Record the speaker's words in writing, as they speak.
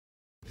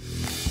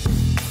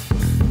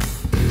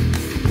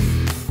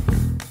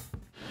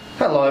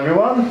Hello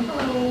everyone.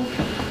 Hello.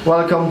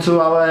 Welcome to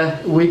our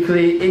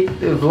weekly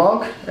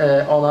vlog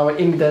on our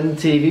Inkden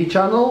TV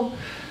channel.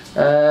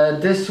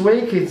 This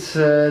week it's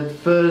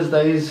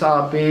Thursdays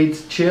are a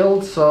bit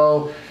chilled,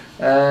 so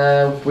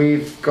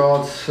we've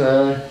got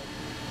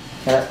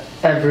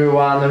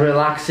everyone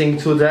relaxing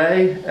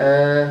today.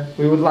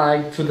 We would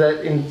like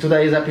in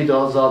today's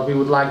episode we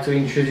would like to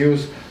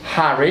introduce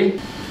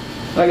Harry.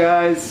 Hi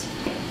guys.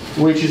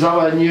 Which is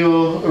our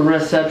new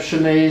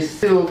receptionist.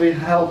 He will be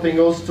helping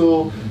us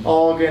to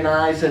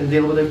organize and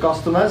deal with the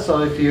customers.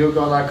 So if you're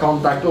gonna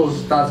contact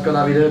us, that's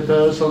gonna be the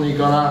person you're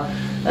gonna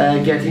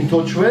get in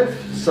touch with.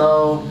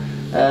 So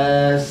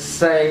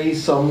say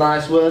some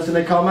nice words in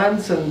the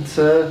comments, and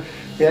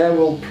yeah,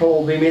 we'll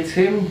probably meet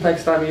him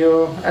next time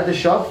you're at the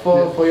shop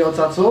for your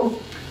tattoo.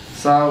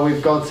 So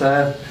we've got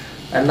a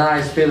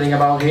nice feeling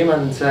about him,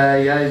 and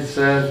yeah, it's.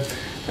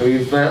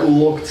 We've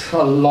looked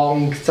a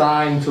long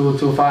time to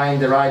find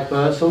the right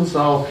person,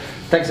 so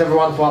thanks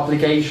everyone for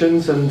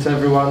applications and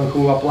everyone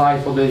who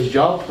applied for this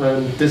job,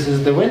 and this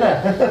is the winner.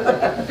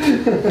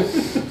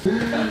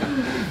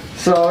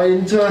 So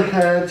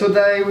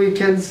today we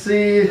can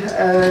see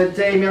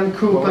Damian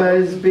Cooper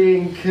is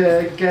being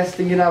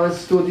guesting in our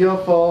studio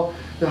for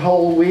the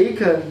whole week,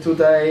 and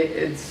today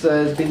it's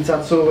been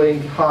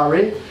tattooing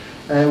Harry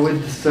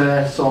with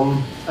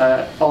some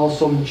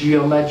awesome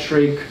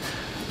geometric.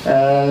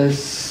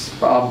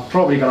 I'm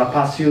probably gonna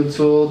pass you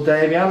to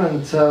Damian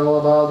and tell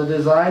about the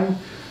design,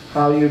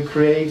 how you're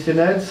creating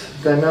it.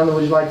 Damian,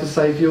 would you like to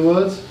say a few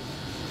words?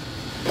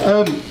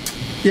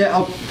 Yeah,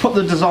 I'll put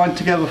the design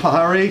together for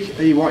Harry.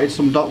 He wanted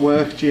some dot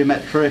work,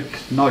 geometric,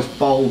 nice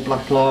bold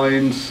black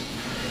lines.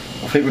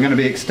 I think we're going to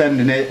be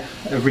extending it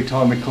every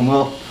time we come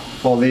up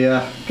for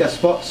the guest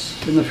spots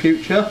in the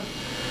future.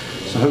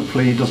 So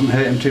hopefully it doesn't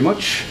hurt him too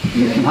much.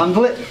 He can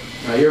handle it.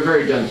 You're a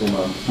very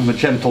gentleman. I'm a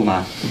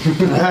gentleman.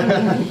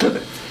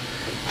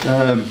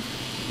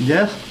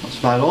 Yeah, that's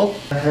about all.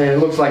 It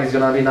looks like it's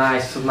gonna be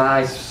nice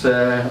leg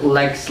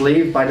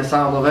sleeve by the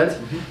sound of it.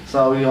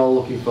 So we're all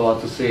looking forward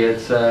to see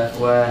it.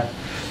 Where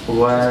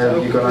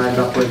you're gonna end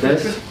up with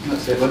this.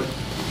 That's it, bud.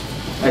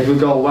 It will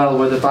go well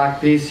with the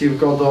back piece you've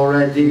got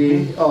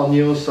already on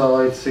you. So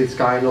it's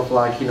kind of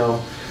like, you know,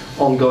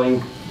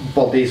 ongoing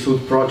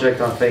bodysuit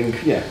project, I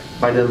think. Yeah.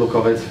 By the look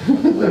of it.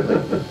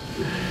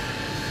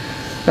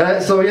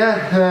 So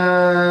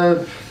yeah,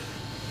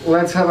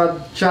 let's have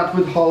a chat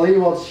with Holly.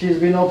 What she's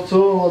been up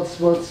to.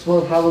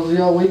 How was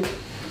your week?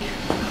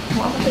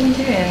 What have I been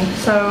doing?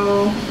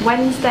 So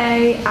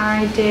Wednesday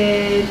I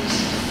did.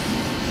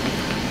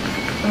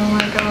 Oh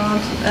my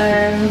god.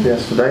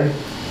 Yesterday,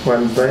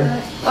 Wednesday.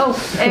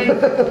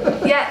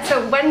 Yeah.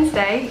 So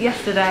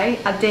yesterday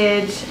I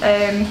did.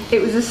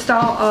 It was the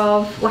start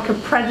of like a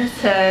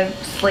predator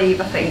sleeve,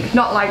 I think.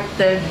 Not like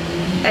the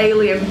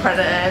alien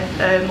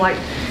predator. Like.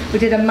 We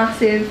did a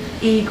massive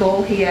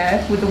eagle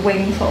here with the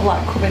wing sort of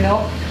like coming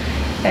up,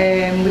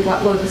 with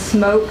like loads of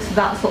smoke, so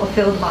that sort of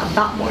filled like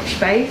that much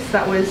space.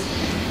 That was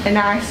a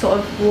nice sort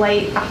of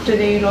late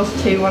afternoon,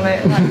 us two on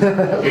it.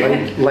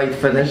 Like, late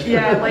finish.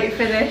 Yeah, late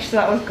finish, so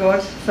that was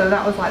good. So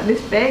that was like this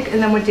big, and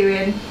then we're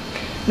doing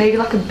maybe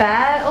like a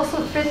bear or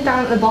something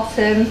down at the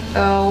bottom,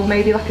 or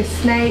maybe like a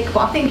snake,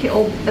 but I think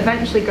it'll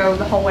eventually go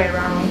the whole way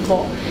around.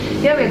 But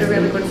yeah, we had a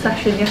really good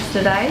session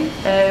yesterday,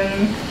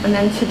 and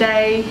then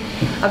today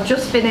I've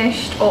just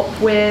finished up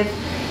with,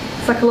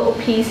 it's like a little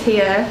piece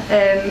here,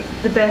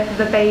 the birth of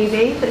the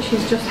baby that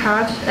she's just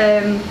had,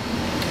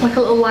 like a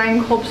little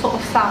lion cub sort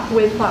of sat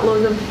with like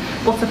loads of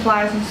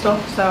butterflies and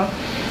stuff. So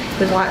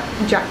with like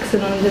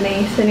Jackson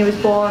underneath, and he was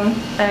born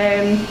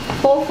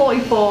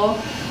 4:44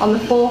 on the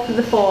 4th of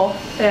the 4th,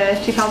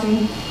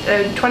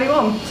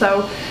 2021.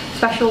 So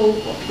special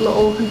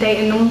little date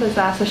and numbers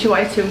there. So she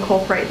wanted to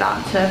incorporate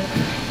that to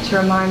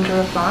remind her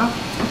of that.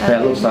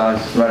 Yeah, it looks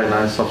nice. Very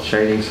nice soft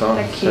shading. So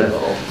a cute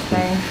little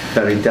thing.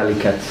 Very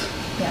delicate.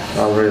 Yes. I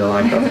really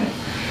like that.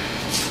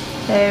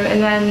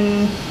 And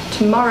then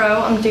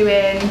tomorrow I'm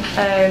doing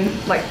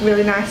like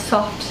really nice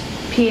soft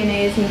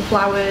peonies and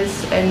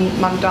flowers and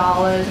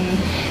mandalas and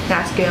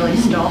nice girly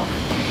stuff.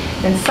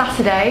 Then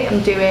Saturday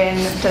I'm doing,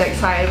 so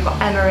excited, I've got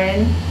Emma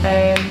in.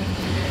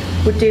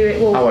 We'll do it.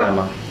 Well, our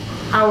Emma,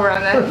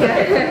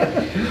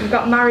 yeah. We've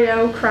got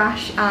Mario,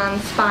 Crash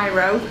and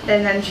Spyro,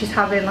 and then she's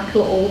having like a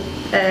little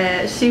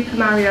Super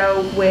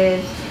Mario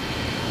with,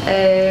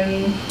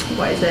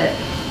 what is it?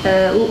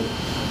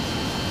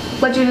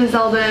 Legend of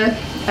Zelda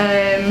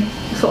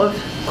sort of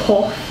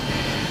cuff,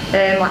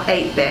 like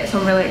 8-bit, so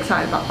I'm really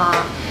excited about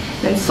that.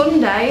 Then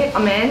Sunday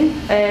I'm in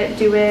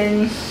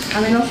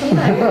I'm in on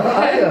Sunday.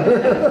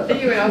 Are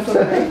you in on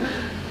Sunday?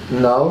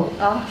 No.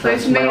 Oh, so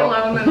it's me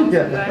alone then on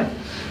Sunday.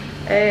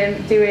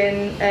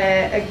 Doing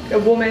a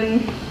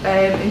woman,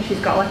 and she's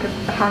got like a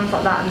hands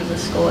like that, and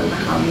there's a skull in the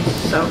hands.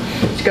 So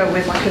to go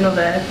with like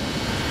another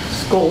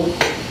skull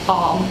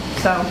arm.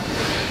 So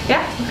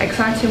yeah,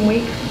 exciting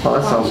week. Oh,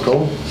 that sounds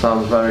cool.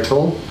 Sounds very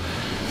cool.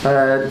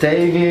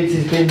 David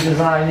has been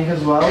designing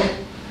as well.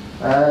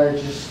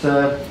 Just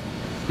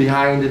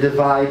behind the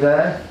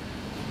divider.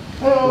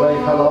 Hello.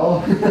 Wave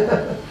hello.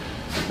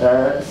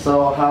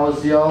 So how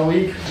was your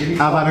week?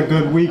 I've had a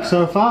good week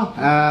so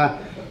far.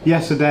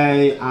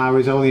 Yesterday I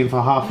was only in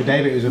for half a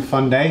day, but it was a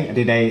fun day. I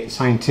did a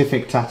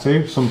scientific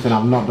tattoo, something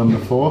I've not done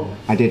before.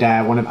 I did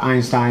one of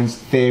Einstein's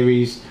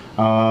theories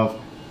of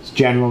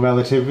general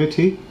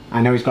relativity.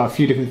 I know he's got a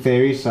few different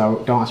theories,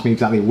 so don't ask me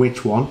exactly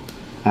which one.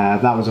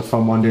 That was a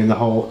fun one, doing the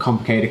whole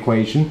complicated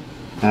equation.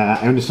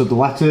 I understood the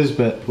letters,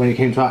 but when it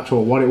came to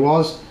actual what it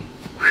was,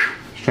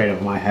 straight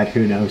over my head,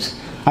 who knows.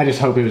 I just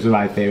hope it was the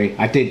right theory.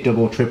 I did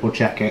double, triple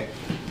check it,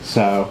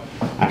 so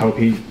I hope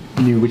he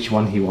knew which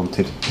one he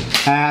wanted.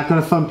 I've got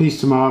a fun piece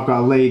tomorrow. I've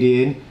got a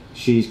lady in.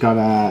 She's got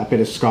a bit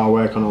of scar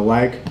work on her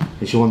leg,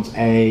 and she wants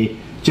a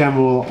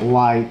general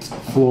light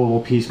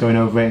floral piece going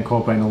over it,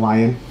 incorporating a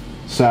lion.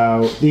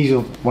 So these are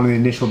one of the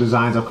initial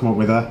designs I've come up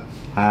with her.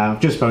 I've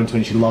just spoken to her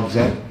and she loves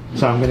it.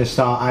 So I'm going to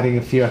start adding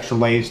a few extra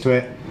layers to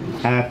it.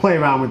 Play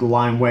around with the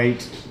lion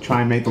weight,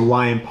 try and make the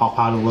lion pop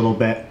out a little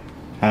bit,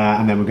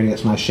 and then we're going to get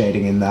some nice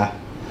shading in there.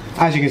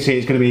 As you can see,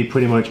 it's going to be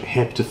pretty much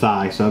hip to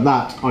thigh, so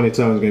that on its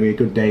own is going to be a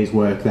good day's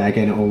work there,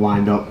 getting it all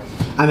lined up,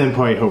 and then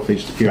probably hopefully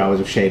just a few hours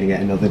of shading it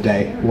another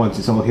day once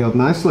it's all healed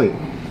nicely.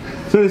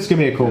 So this is going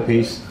to be a cool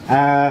piece.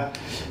 The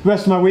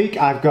rest of my week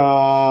I've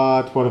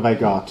got, what have I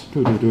got?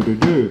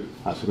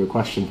 That's a good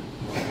question.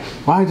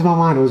 Why does my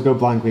mind always go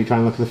blank when you try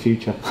and look at the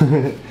future?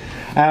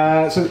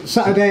 So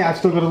Saturday I've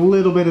still got a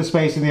little bit of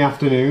space in the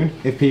afternoon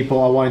if people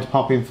are wanting to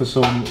pop in for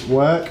some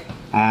work.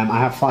 I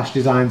have flash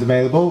designs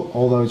available.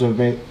 All those are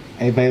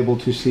available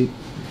to see.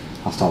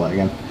 I'll start that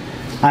again.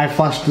 I have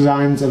flash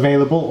designs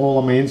available all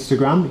on my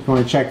Instagram. If you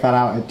want to check that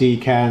out at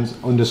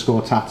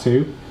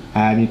dcairns_tattoo,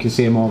 you can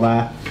see them all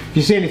there. If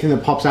you see anything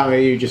that pops out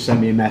at you, just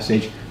send me a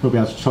message. We'll be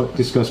able to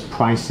discuss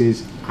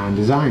prices and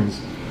designs.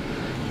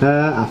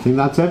 I think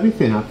that's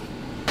everything.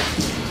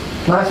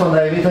 Nice one,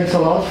 Davey. Thanks a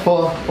lot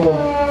for...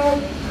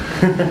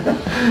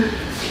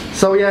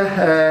 So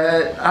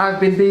yeah, I've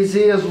been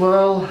busy as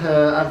well.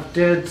 I've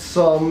did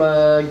some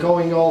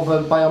going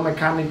over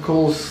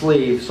biomechanical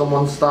sleeve.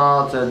 Someone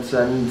started,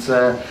 and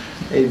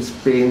it's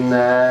been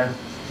there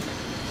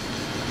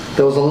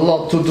was a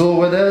lot to do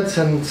with it,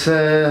 and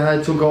I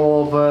had to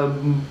go over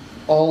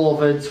all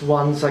of it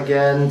once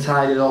again,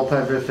 tidied up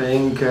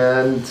everything,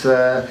 and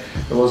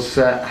it was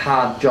a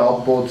hard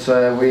job, but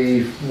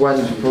we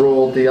went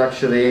through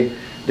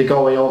the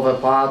going over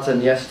part,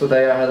 and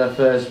yesterday I had a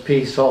first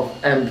piece of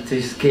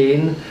empty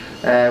skin,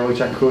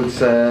 which I could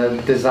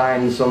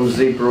design some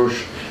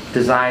ZBrush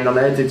design on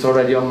it. It's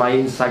already on my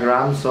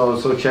Instagram,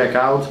 so check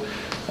out.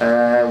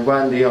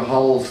 When the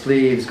whole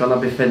sleeve is gonna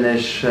be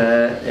finished,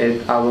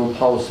 I will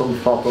post some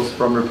photos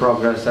from the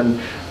progress and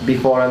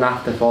before and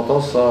after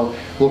photos, so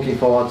looking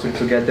forward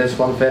to get this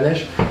one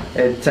finished.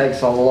 It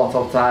takes a lot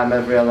of time,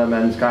 every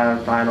element kind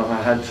of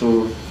I had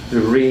to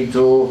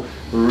redo,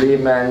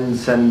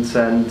 remend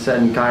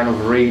and kind of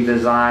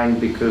redesign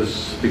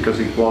because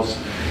it was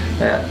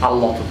a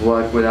lot of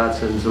work with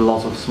that and a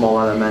lot of small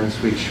elements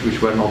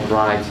which were not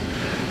right.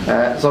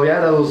 So yeah,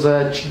 that was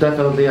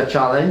definitely a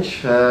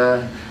challenge.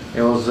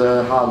 It was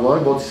hard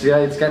work, but yeah,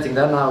 it's getting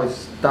there now.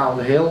 It's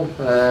downhill.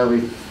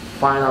 We're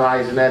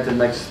finalising it. The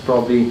next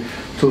probably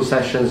 2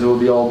 sessions will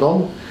be all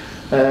done.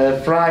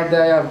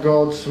 Friday I've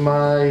got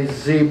my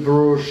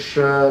ZBrush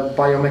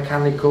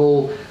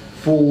biomechanical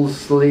full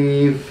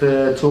sleeve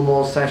 2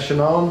 more sessions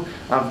on.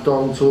 I've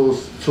done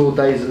two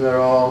days in a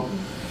row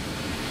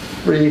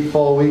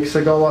 3-4 weeks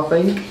ago, I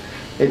think.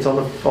 It's on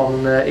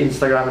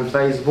Instagram and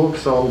Facebook,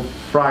 so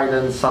Friday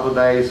and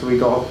Saturdays we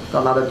got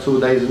another 2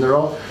 days in a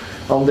row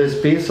on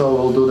this piece, so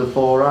we'll do the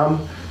forearm.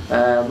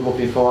 I'm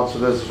looking forward to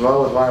this as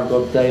well. I've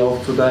got day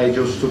off today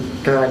just to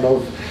kind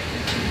of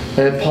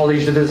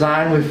polish the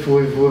design.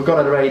 We've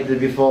got it ready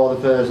before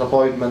the first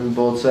appointment,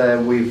 but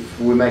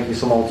we're making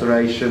some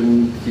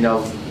alteration. You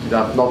know,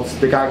 I've not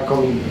the guy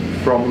coming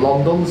from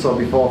London, so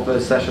before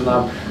first session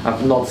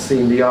I've not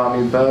seen the arm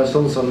in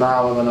person. So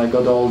now when I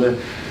got all the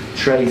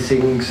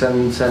tracings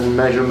and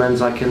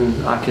measurements, I can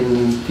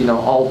you know,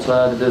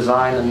 alter the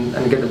design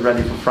and get it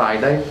ready for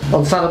Friday.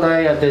 On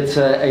Saturday I did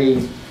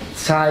a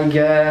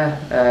tiger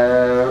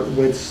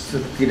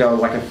with, you know,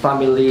 like a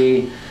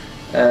family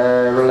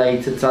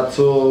related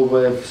tattoo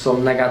with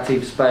some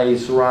negative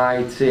space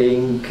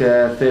writing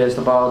first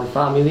about the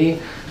family.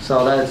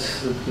 So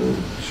it's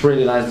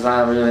really nice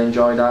design. I really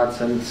enjoy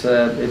that, and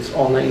it's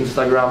on the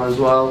Instagram as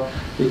well.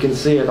 You can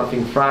see it. I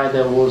think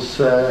Friday was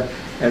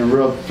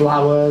rub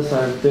flowers.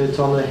 I did it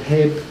on the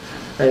hip.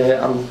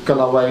 I'm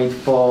gonna wait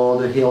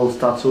for the heels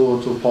tattoo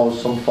to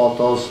post some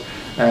photos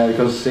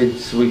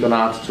because we're gonna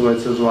add to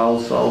it as well.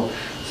 So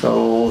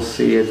we'll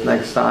see it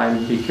next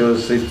time,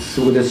 because it's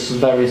with this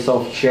very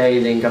soft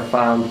shading. I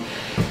found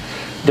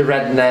the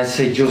redness,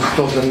 it just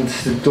doesn't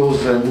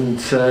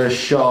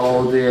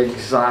show the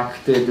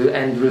exact the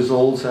end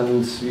result,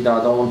 and you know,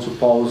 I don't want to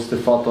post the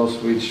photos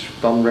which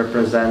don't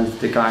represent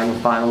the kind of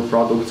final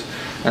product.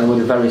 And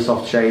with a very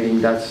soft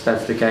shading, that's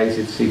the case.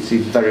 It's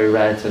very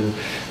red, and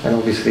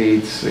obviously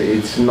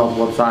it's not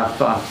what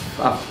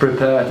I've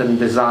prepared and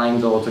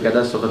designed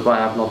altogether. So that's why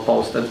I've not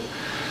posted.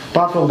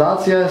 Apart from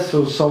that, yes,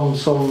 so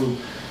some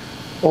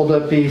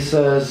Other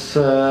pieces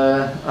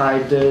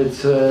I did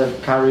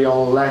carry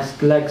on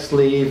leg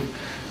sleeve.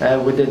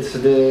 We did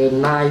the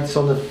knights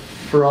on the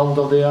front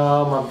of the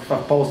arm. I've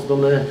posted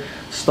on the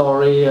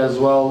story as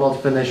well,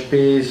 not finished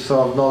piece,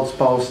 so I've not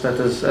posted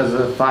as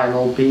a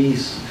final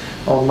piece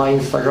on my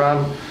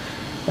Instagram.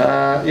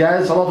 Yeah,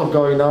 there's a lot of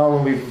going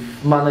on.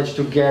 We've managed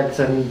to get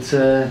and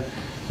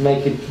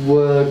make it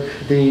work,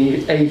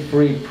 the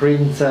A3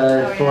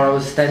 printer for our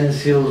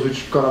stencils,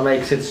 which gonna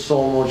makes it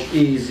so much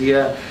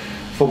easier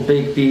for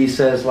big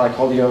pieces. Like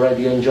Holly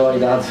already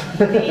enjoyed that.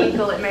 The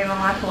eagle, it made my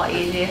life a lot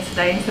easier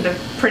today. Instead of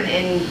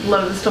printing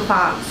loads of stuff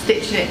out,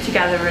 stitching it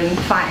together and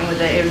fighting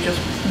with it, it was just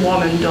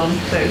one and done,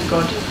 so it was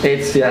good.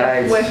 It's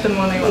worth the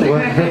money.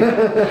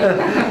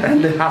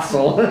 And the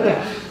hassle.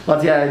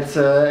 But yeah, it's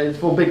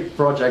for big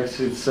projects.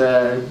 It's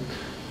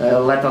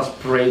let us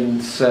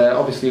print.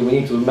 Obviously, we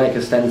need to make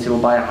a stencil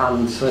by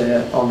hand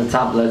on the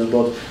tablets,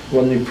 but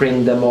when we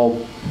print them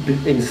all,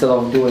 instead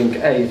of doing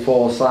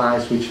A4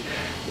 size, which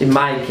in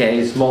my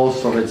case,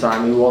 most of the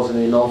time it wasn't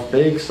enough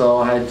big, so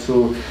I had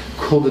to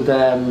cut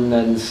them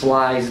and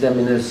slice them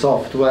in the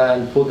software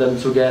and put them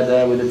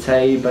together with the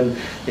tape, and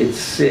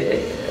it's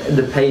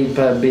the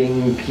paper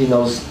being, you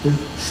know,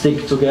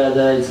 stick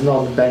together. It's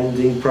not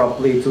bending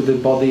properly to the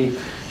body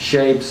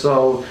shape,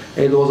 so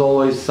it was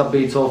always a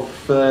bit of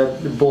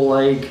ball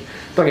ache.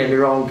 Don't get me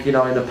wrong, you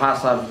know, in the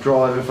past I've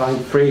drawn everything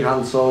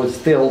freehand, so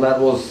still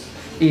that was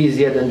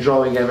easier than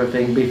drawing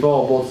everything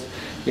before, but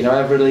you know,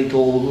 every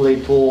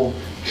little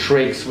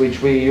tricks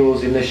which we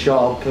use in the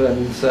shop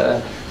and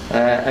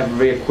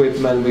every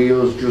equipment we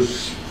use,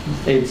 just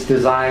it's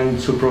designed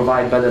to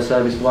provide better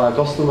service to our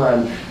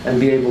customer and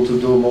be able to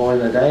do more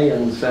in a day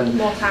and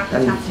more time for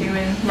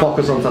tattooing,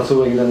 focus on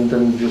tattooing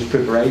than just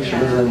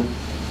preparations.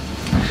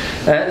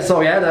 And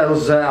so yeah, that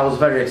was I was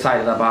very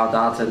excited about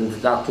that, and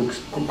that took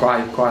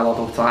quite a lot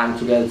of time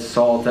to get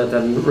sorted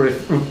and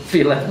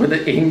fill it with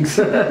the inks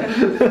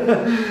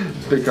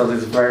because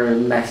it's a very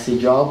messy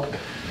job.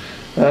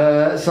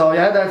 So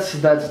yeah, that's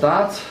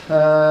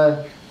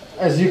that.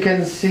 As you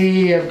can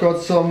see, I've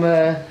got some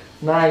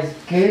nice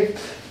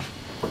gifts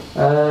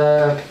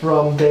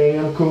from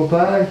Damian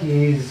Cooper.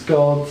 He's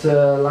got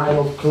a line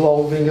of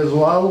clothing as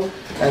well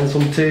and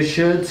some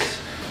t-shirts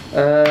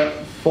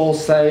for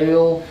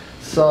sale.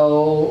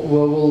 So we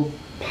will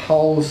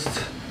post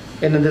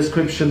in the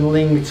description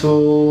link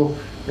to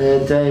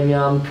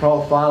Damian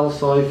profile,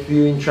 so if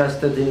you're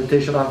interested in the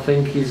t-shirt, I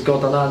think he's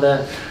got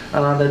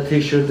another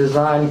t-shirt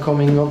design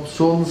coming up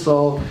soon,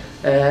 so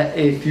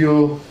if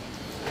you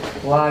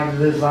like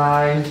the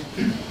design,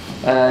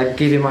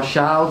 give him a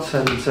shout,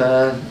 and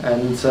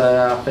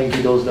I think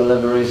he does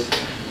deliveries.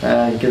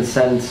 You can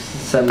send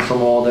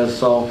some orders,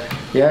 so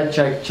yeah,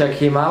 check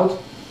him out.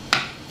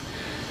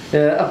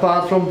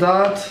 Apart from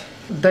that,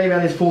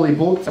 Damian is fully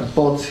booked,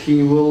 but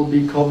he will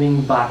be coming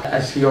back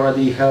as he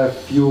already have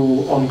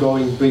few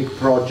ongoing big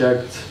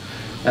projects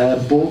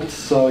booked.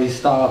 So he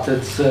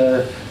started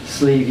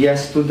sleeve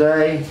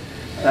yesterday,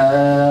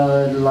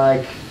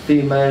 like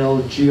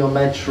female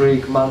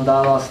geometric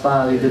mandala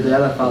style. He did the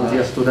elephant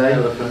yesterday.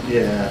 Elephant,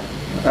 yeah.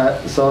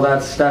 So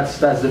that's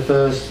the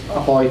first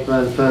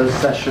appointment, first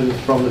session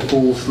from the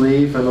full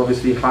sleeve, and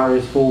obviously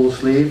Harry's full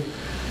sleeve.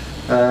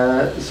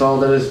 So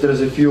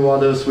there's a few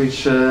others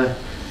which.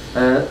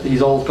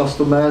 His old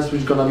customers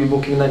which gonna be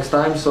booking next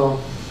time, so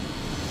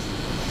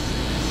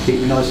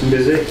keep him nice and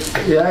busy.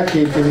 Yeah,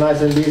 keep him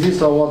nice and busy.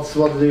 So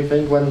what do you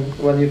think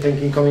when you're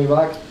thinking coming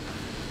back?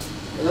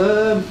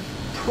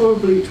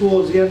 Probably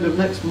towards the end of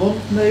next month,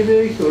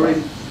 maybe, or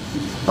in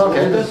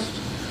August.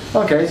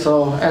 Okay,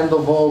 so end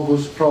of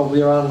August,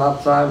 probably around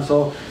that time.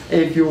 So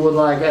if you would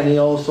like any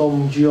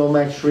awesome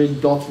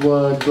geometric dot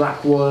work,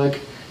 black work,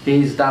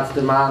 that's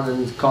the man,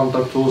 and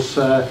contact us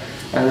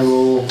and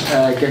we'll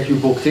get you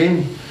booked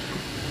in.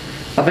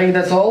 I think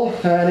that's all.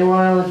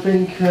 Anyone I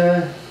think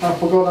I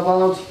forgot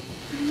about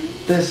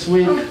this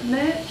week?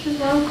 Merch as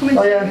well coming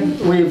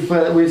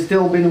yeah, we've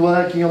still been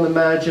working on the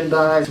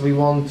merchandise. We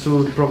want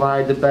to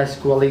provide the best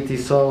quality,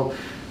 so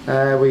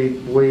we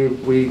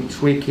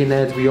tweaking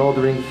it. We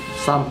ordering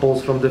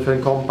samples from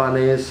different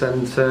companies,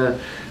 and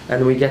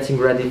we're getting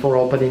ready for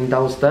opening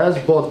downstairs.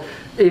 But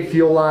if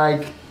you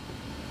like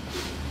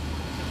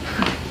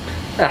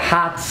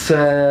hats,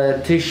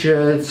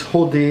 t-shirts,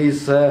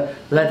 hoodies,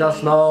 let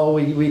us know.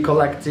 We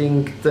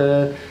collecting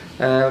the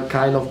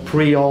kind of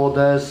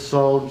pre-orders,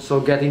 so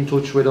get in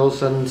touch with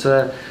us,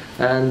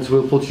 and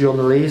we'll put you on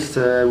the list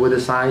with the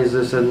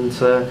sizes, and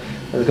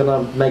it's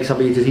gonna make a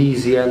bit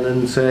easier,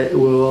 and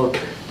we'll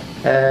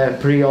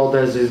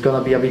pre-orders is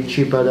gonna be a bit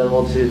cheaper than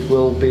what it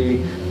will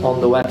be on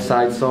the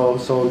website, so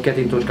get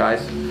in touch,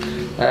 guys.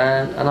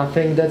 And I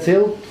think that's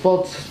it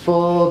for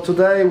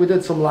today. We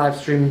did some live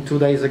stream 2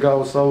 days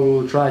ago, so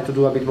we'll try to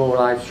do a bit more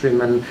live stream,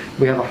 and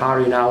we have a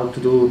hurry now to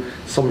do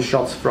some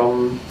shots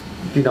from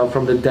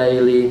the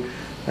daily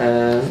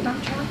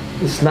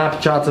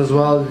Snapchat as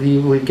well.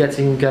 We're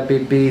getting a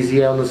bit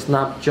busier on the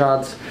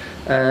Snapchat,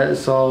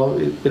 so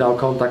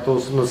contact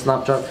us on the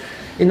Snapchat.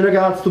 In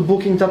regards to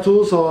booking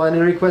tattoos or any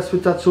requests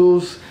with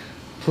tattoos,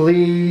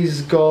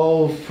 please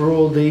go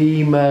through the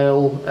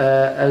email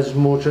as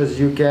much as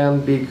you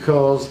can,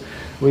 because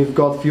we've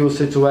got few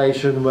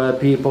situations where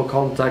people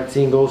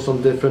contacting us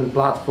on different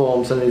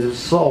platforms, and it's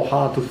so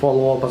hard to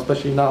follow up,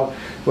 especially now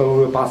when we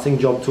were passing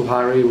job to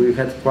Harry. We've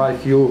had quite a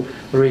few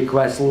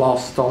requests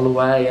lost on the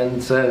way,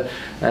 and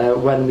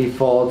when we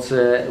thought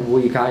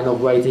we kind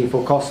of waiting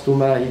for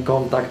customer, he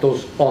contacted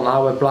us on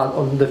our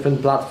on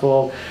different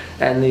platform,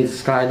 and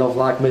it's kind of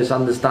like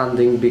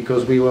misunderstanding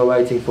because we were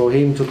waiting for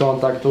him to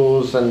contact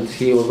us and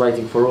he was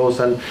waiting for us.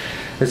 And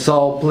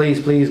so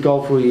please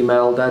go through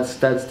email. That's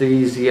the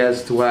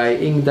easiest way.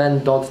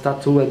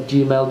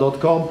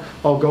 inkden.tattoo@gmail.com,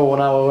 or go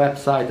on our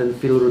website and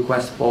fill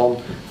request form,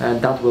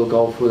 and that will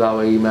go through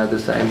our email the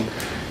same.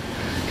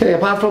 Okay,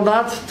 apart from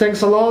that,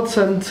 thanks a lot,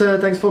 and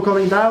thanks for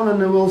coming down, and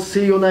we'll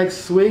see you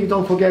next week.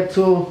 Don't forget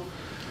to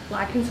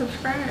like and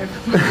subscribe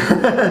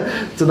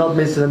to not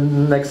miss the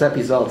next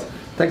episode.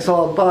 Thanks a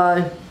lot,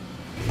 bye.